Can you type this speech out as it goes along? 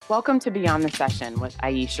Welcome to Beyond the Session with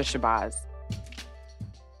Aisha Shabazz.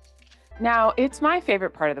 Now, it's my favorite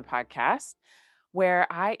part of the podcast where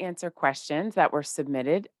I answer questions that were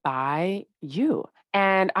submitted by you.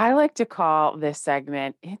 And I like to call this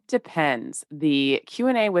segment, It Depends, the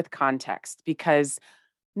Q&A with context, because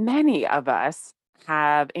many of us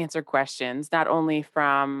have answered questions, not only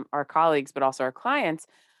from our colleagues, but also our clients,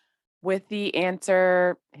 with the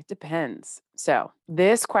answer, it depends. So,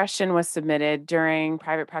 this question was submitted during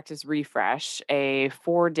Private Practice Refresh, a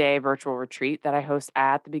 4-day virtual retreat that I host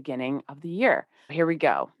at the beginning of the year. Here we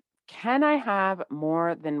go. Can I have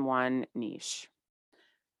more than one niche?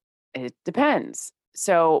 It depends.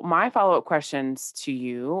 So, my follow up questions to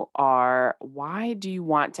you are, why do you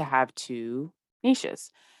want to have two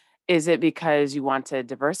niches? Is it because you want to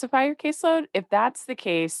diversify your caseload? If that's the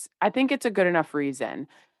case, I think it's a good enough reason.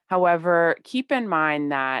 However, keep in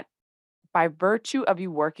mind that by virtue of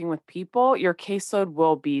you working with people, your caseload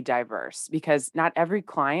will be diverse because not every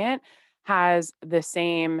client has the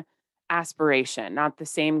same aspiration, not the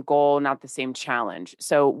same goal, not the same challenge.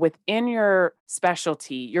 So within your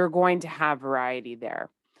specialty, you're going to have variety there.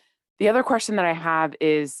 The other question that I have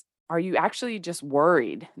is, are you actually just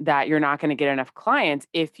worried that you're not going to get enough clients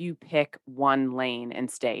if you pick one lane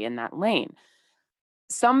and stay in that lane?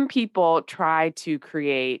 Some people try to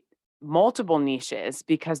create multiple niches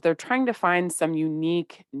because they're trying to find some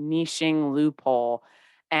unique niching loophole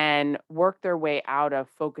and work their way out of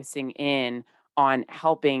focusing in on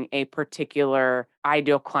helping a particular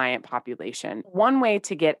ideal client population. One way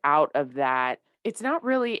to get out of that, it's not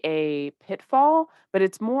really a pitfall, but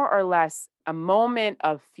it's more or less a moment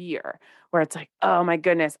of fear where it's like, oh my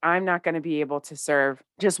goodness, I'm not going to be able to serve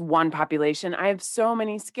just one population. I have so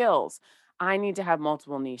many skills. I need to have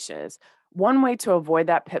multiple niches. One way to avoid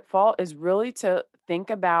that pitfall is really to think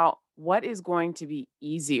about what is going to be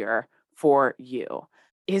easier for you.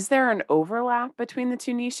 Is there an overlap between the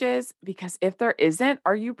two niches? Because if there isn't,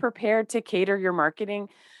 are you prepared to cater your marketing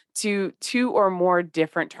to two or more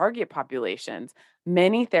different target populations?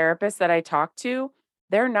 Many therapists that I talk to,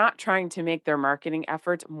 they're not trying to make their marketing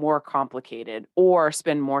efforts more complicated or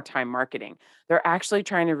spend more time marketing. They're actually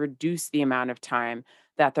trying to reduce the amount of time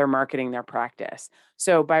that they're marketing their practice.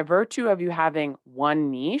 So by virtue of you having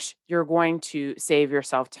one niche, you're going to save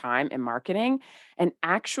yourself time in marketing. And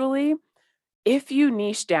actually, if you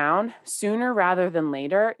niche down sooner rather than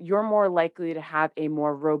later, you're more likely to have a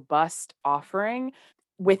more robust offering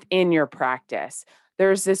within your practice.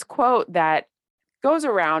 There's this quote that goes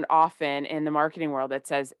around often in the marketing world that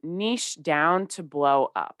says, niche down to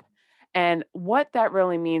blow up. And what that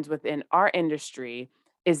really means within our industry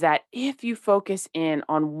is that if you focus in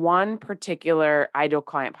on one particular ideal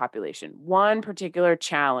client population, one particular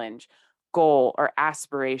challenge, goal, or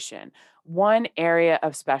aspiration, one area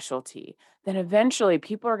of specialty, then eventually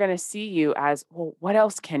people are going to see you as, well, what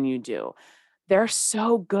else can you do? They're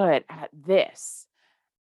so good at this.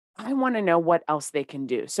 I want to know what else they can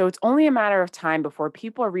do. So it's only a matter of time before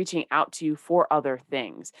people are reaching out to you for other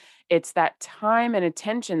things. It's that time and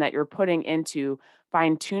attention that you're putting into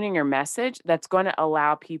fine tuning your message that's going to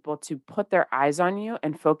allow people to put their eyes on you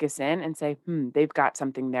and focus in and say, they've got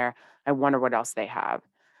something there. I wonder what else they have.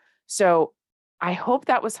 So I hope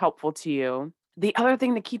that was helpful to you. The other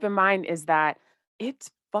thing to keep in mind is that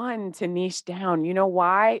it's fun to niche down. You know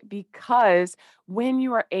why? Because when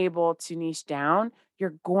you are able to niche down,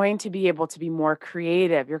 you're going to be able to be more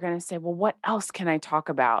creative. You're going to say, well, what else can I talk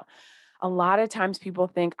about? A lot of times people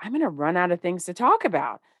think, I'm going to run out of things to talk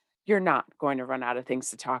about. You're not going to run out of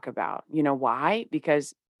things to talk about. You know why?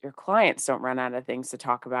 Because your clients don't run out of things to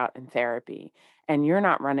talk about in therapy, and you're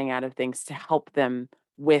not running out of things to help them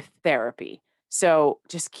with therapy. So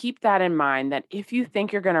just keep that in mind that if you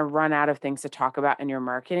think you're going to run out of things to talk about in your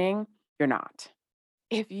marketing, you're not.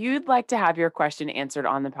 If you'd like to have your question answered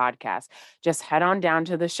on the podcast, just head on down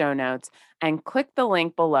to the show notes and click the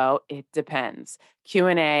link below. It depends.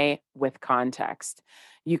 Q&A with context.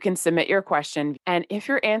 You can submit your question. And if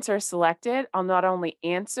your answer is selected, I'll not only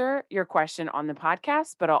answer your question on the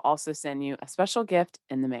podcast, but I'll also send you a special gift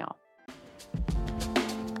in the mail.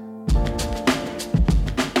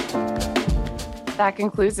 That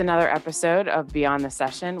concludes another episode of Beyond the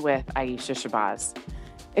Session with Aisha Shabazz.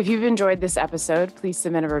 If you've enjoyed this episode, please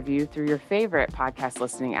submit a review through your favorite podcast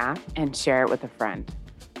listening app and share it with a friend.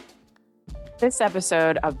 This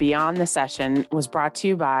episode of Beyond the Session was brought to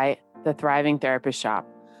you by The Thriving Therapist Shop,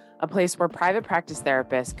 a place where private practice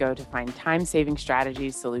therapists go to find time-saving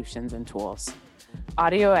strategies, solutions, and tools.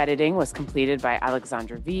 Audio editing was completed by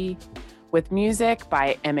Alexandra V, with music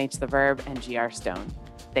by MH The Verb and GR Stone.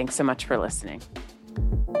 Thanks so much for listening.